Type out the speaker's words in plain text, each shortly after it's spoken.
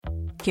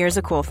Here's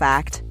a cool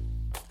fact.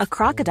 A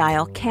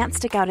crocodile can't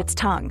stick out its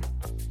tongue.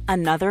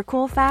 Another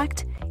cool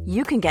fact,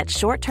 you can get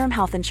short-term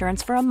health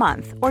insurance for a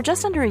month or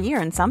just under a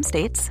year in some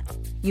states.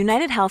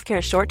 United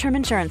Healthcare short-term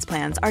insurance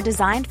plans are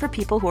designed for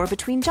people who are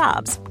between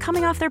jobs,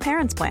 coming off their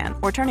parents' plan,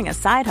 or turning a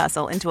side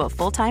hustle into a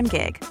full-time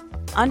gig.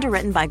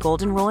 Underwritten by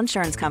Golden Rule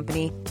Insurance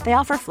Company, they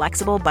offer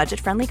flexible,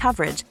 budget-friendly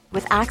coverage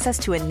with access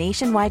to a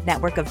nationwide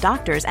network of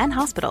doctors and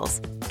hospitals.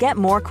 Get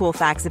more cool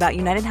facts about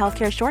United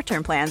Healthcare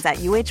short-term plans at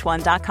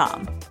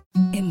uh1.com.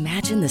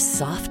 Imagine the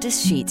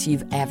softest sheets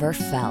you've ever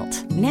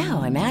felt.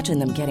 Now imagine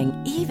them getting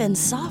even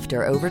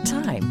softer over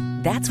time.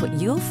 That's what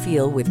you'll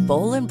feel with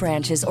Boll &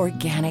 Branch's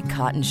organic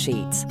cotton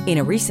sheets. In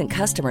a recent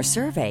customer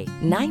survey,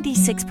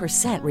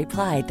 96%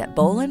 replied that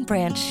Boll &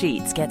 Branch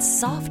sheets get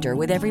softer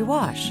with every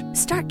wash.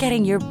 Start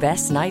getting your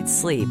best night's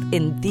sleep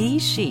in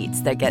these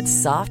sheets that get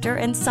softer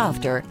and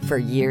softer for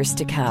years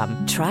to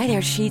come. Try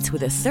their sheets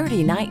with a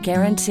 30-night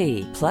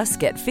guarantee. Plus,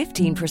 get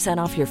 15%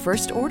 off your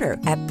first order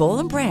at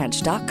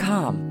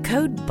bollandbranch.com.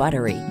 Code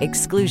BUTTERY.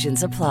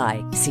 Exclusions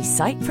apply. See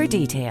site for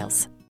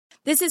details.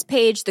 This is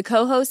Paige, the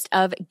co-host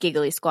of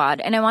Giggly Squad,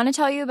 and I want to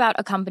tell you about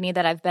a company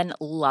that I've been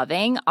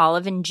loving,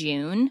 Olive &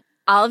 June.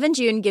 Olive &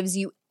 June gives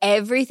you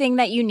everything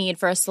that you need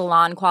for a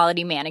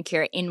salon-quality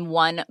manicure in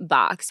one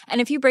box.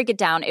 And if you break it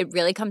down, it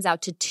really comes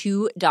out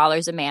to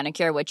 $2 a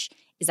manicure, which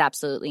is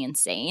absolutely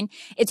insane.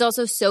 It's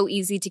also so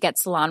easy to get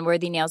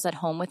salon-worthy nails at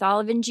home with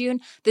Olive & June.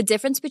 The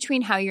difference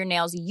between how your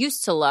nails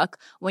used to look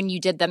when you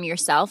did them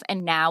yourself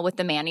and now with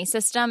the Mani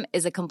system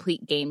is a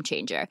complete game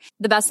changer.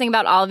 The best thing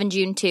about Olive &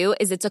 June, too,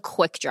 is it's a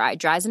quick dry.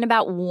 Dries in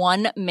about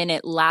 1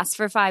 minute, lasts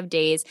for 5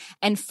 days,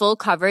 and full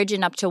coverage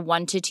in up to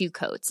 1 to 2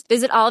 coats.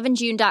 Visit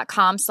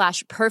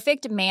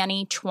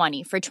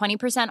oliveandjune.com/perfectmani20 for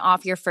 20%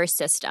 off your first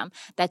system.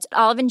 That's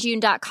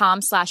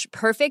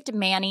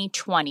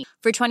oliveandjune.com/perfectmani20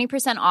 for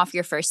 20% off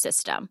your first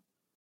system.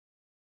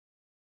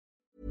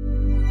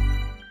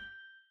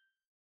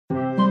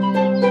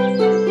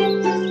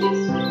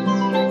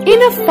 In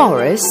a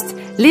forest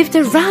lived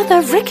a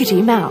rather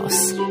rickety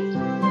mouse.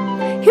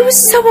 He was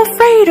so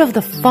afraid of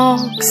the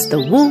fox,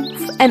 the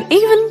wolf, and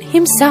even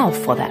himself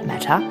for that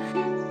matter,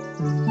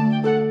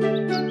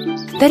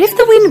 that if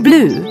the wind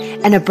blew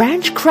and a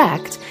branch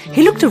cracked,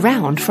 he looked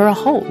around for a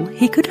hole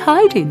he could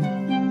hide in.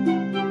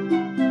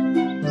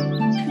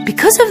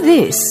 Because of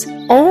this,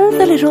 all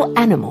the little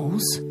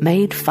animals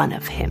made fun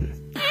of him.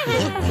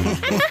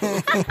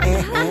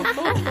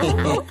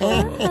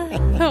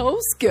 How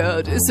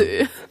scared is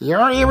he?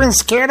 You're even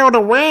scared of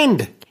the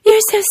wind. You're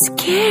so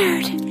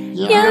scared.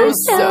 You're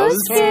so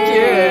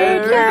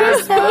scared.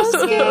 You're so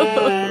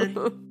scared.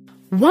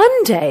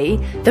 One day,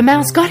 the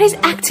mouse got his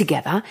act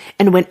together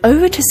and went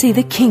over to see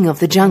the king of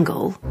the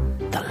jungle,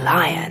 the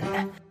lion.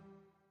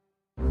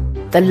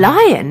 The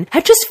lion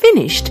had just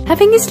finished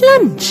having his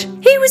lunch.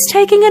 He was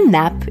taking a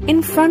nap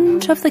in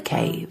front of the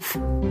cave.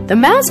 The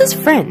mouse's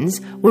friends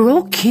were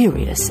all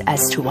curious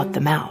as to what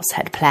the mouse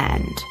had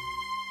planned.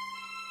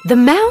 The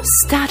mouse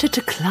started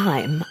to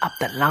climb up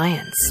the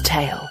lion's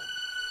tail.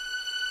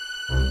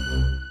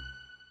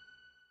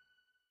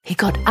 He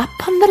got up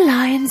on the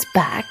lion's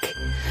back.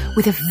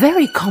 With a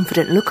very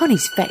confident look on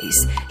his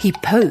face, he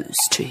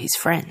posed to his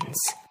friends.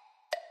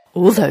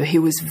 Although he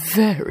was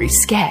very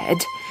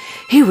scared,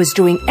 he was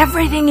doing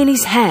everything in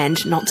his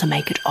hand not to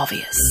make it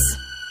obvious.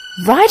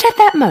 Right at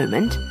that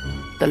moment,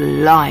 the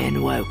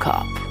lion woke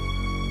up.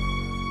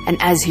 And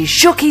as he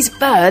shook his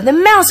fur, the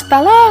mouse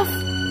fell off.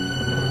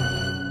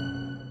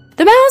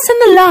 The mouse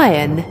and the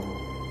lion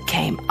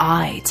came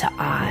eye to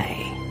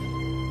eye.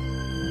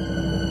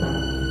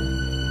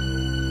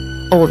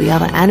 All the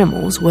other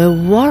animals were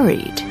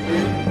worried.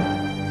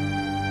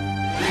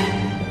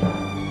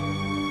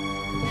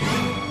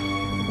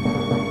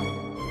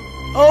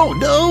 Oh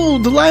no,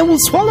 the lion will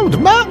swallow the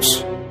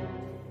mouse.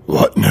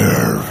 What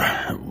nerve,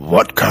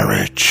 what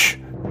courage.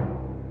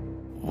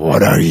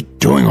 What are you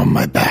doing on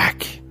my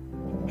back?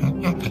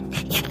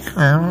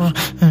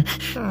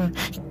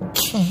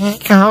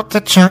 King of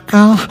the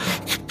jungle,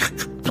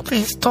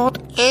 please don't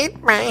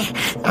eat me.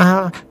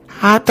 I'm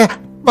the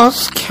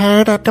most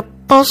scared and the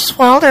most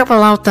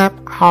vulnerable of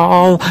them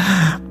all.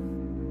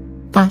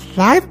 My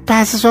life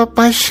passes on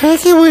by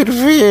shaking with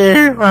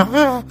fear.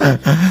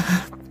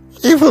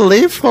 If a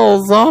leaf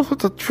falls off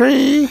the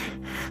tree,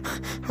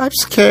 I'm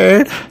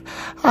scared.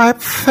 I'm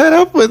fed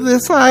up with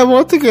this. I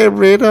want to get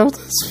rid of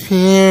this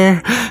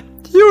fear.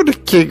 You're the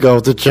king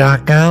of the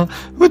jungle.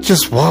 With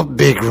just one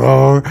big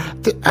roar,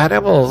 the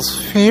animals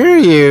fear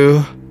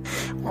you.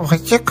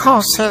 Would you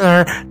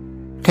consider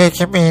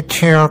taking me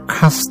into your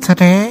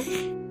custody?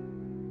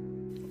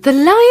 The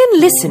lion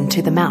listened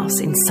to the mouse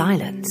in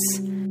silence.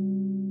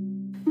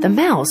 The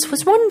mouse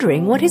was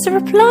wondering what his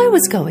reply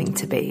was going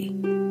to be.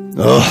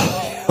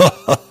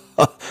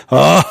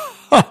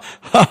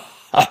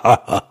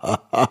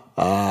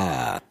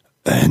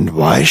 And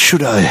why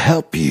should I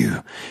help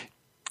you?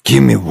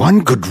 Give me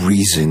one good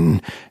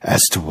reason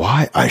as to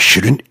why I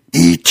shouldn't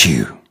eat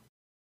you.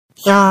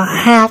 Your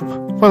help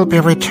will be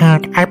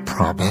returned, I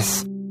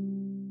promise.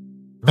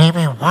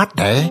 Maybe one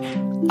day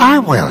I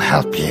will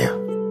help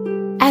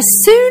you. As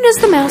soon as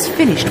the mouse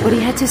finished what he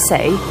had to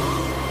say,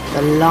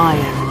 the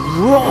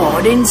lion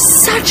roared in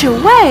such a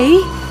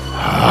way.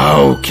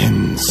 How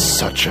can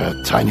such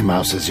a tiny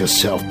mouse as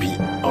yourself be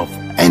of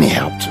any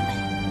help to me?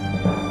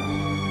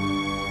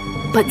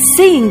 But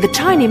seeing the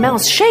tiny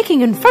mouse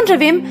shaking in front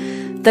of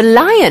him, the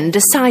lion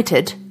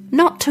decided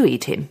not to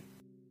eat him.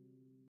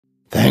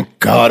 Thank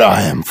God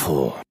I am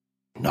full.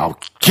 Now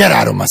get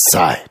out of my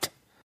sight.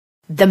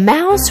 The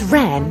mouse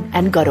ran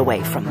and got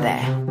away from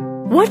there.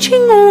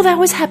 Watching all that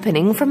was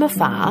happening from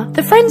afar,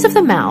 the friends of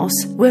the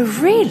mouse were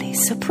really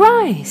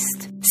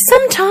surprised.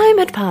 Some time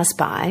had passed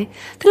by,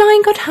 the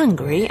lion got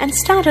hungry and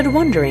started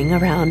wandering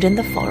around in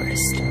the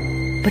forest.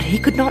 But he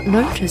could not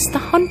notice the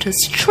hunter's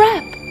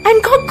trap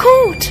and got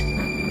caught.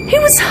 He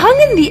was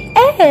hung in the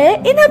air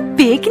in a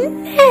big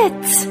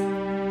net.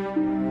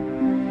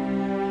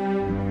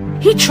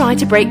 He tried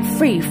to break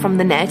free from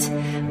the net,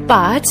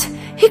 but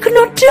he could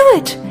not do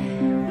it.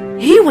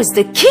 He was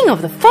the king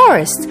of the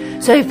forest,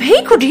 so if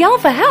he could yell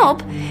for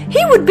help,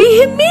 he would be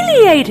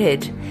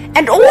humiliated,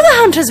 and all the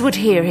hunters would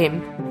hear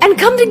him and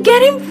come to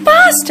get him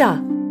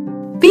faster.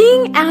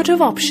 Being out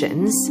of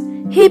options,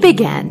 he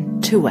began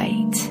to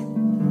wait.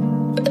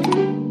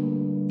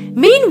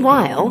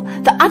 Meanwhile,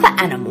 the other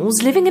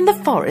animals living in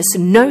the forest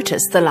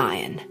noticed the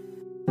lion.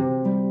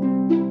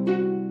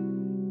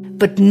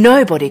 But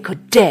nobody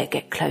could dare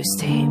get close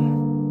to him.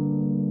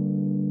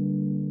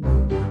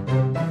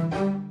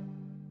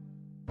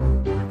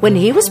 When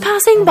he was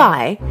passing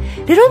by,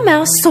 Little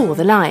Mouse saw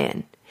the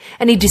lion,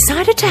 and he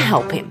decided to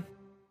help him.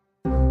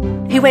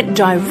 He went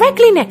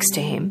directly next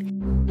to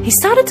him. He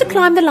started to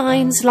climb the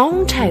lion's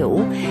long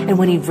tail, and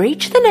when he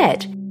reached the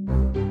net,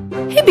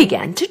 he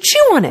began to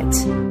chew on it.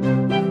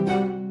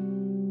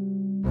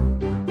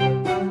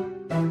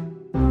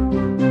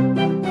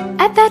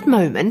 At that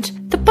moment,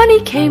 the bunny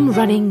came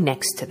running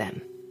next to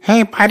them.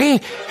 Hey, buddy,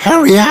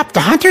 hurry up.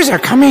 The hunters are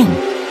coming.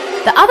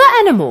 The other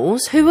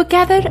animals who were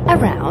gathered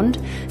around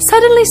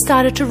suddenly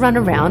started to run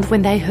around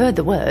when they heard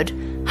the word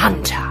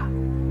hunter.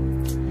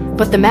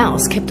 But the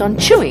mouse kept on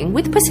chewing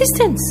with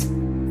persistence.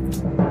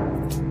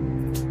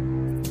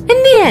 In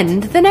the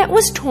end, the net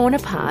was torn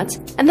apart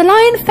and the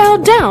lion fell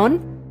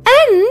down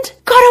and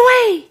got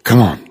away. Come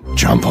on,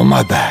 jump on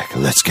my back.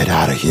 Let's get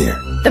out of here.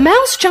 The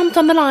mouse jumped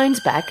on the lion's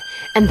back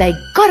and they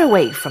got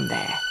away from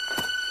there.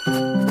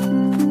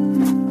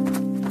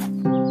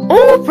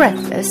 All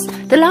breathless,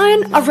 the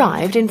lion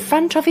arrived in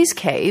front of his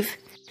cave.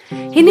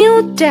 He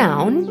kneeled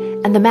down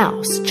and the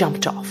mouse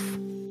jumped off.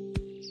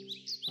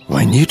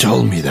 When you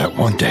told me that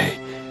one day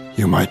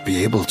you might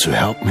be able to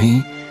help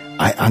me,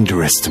 I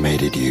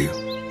underestimated you.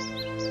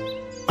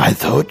 I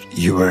thought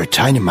you were a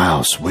tiny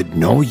mouse with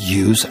no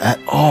use at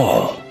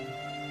all.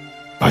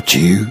 But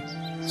you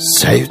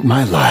saved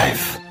my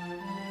life.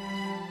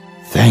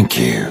 Thank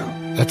you.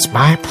 It's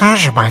my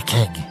pleasure, my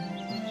king.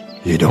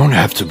 You don't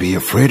have to be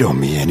afraid of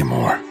me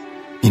anymore.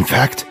 In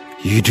fact,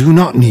 you do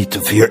not need to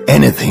fear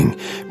anything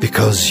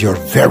because you're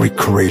a very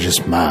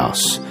courageous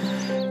mouse.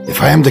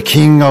 If I am the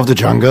king of the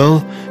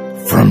jungle,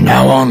 from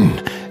now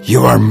on,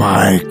 you are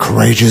my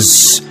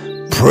courageous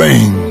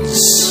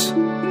prince.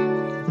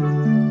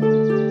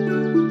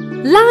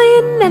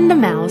 Lion and the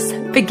mouse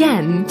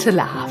began to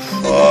laugh.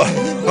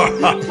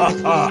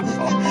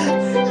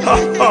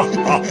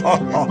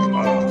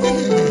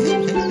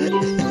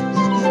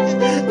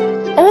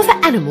 All the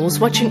animals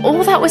watching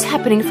all that was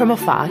happening from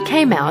afar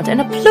came out and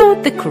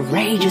applauded the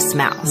courageous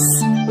mouse.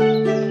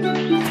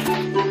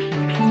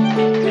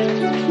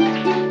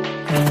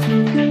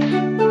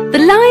 The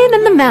lion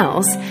and the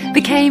mouse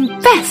became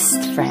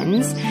best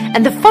friends,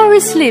 and the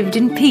forest lived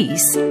in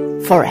peace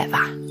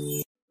forever.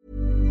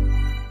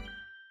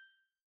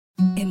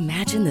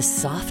 Imagine the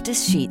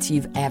softest sheets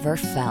you've ever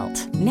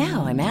felt.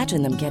 Now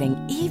imagine them getting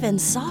even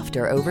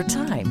softer over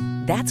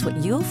time. That's what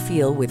you'll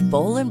feel with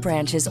Boll &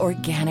 Branch's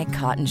organic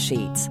cotton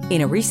sheets.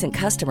 In a recent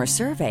customer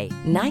survey,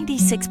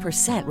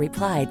 96%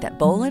 replied that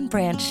Boll &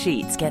 Branch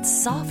sheets get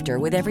softer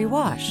with every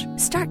wash.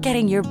 Start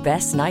getting your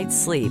best night's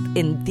sleep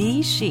in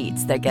these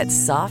sheets that get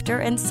softer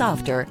and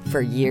softer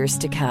for years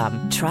to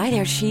come. Try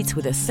their sheets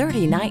with a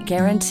 30-night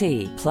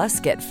guarantee.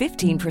 Plus, get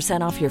 15%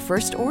 off your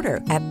first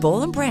order at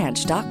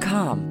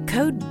bollandbranch.com.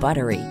 Code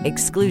BUTTERY.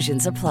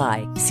 Exclusions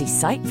apply. See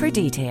site for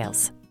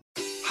details.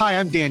 Hi,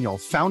 I'm Daniel,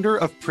 founder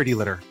of Pretty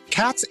Litter.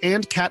 Cats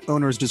and cat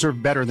owners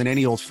deserve better than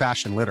any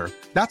old-fashioned litter.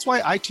 That's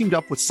why I teamed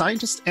up with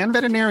scientists and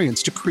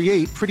veterinarians to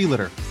create Pretty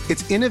Litter.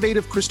 Its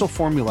innovative crystal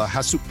formula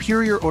has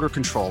superior odor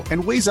control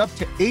and weighs up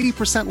to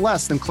 80%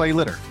 less than clay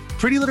litter.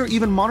 Pretty Litter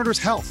even monitors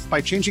health by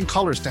changing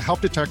colors to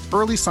help detect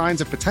early signs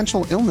of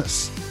potential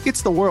illness.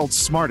 It's the world's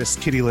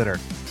smartest kitty litter.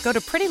 Go to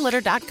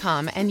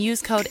prettylitter.com and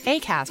use code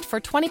ACAST for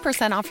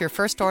 20% off your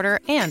first order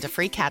and a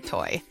free cat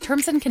toy.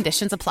 Terms and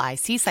conditions apply.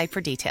 See site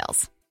for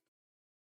details.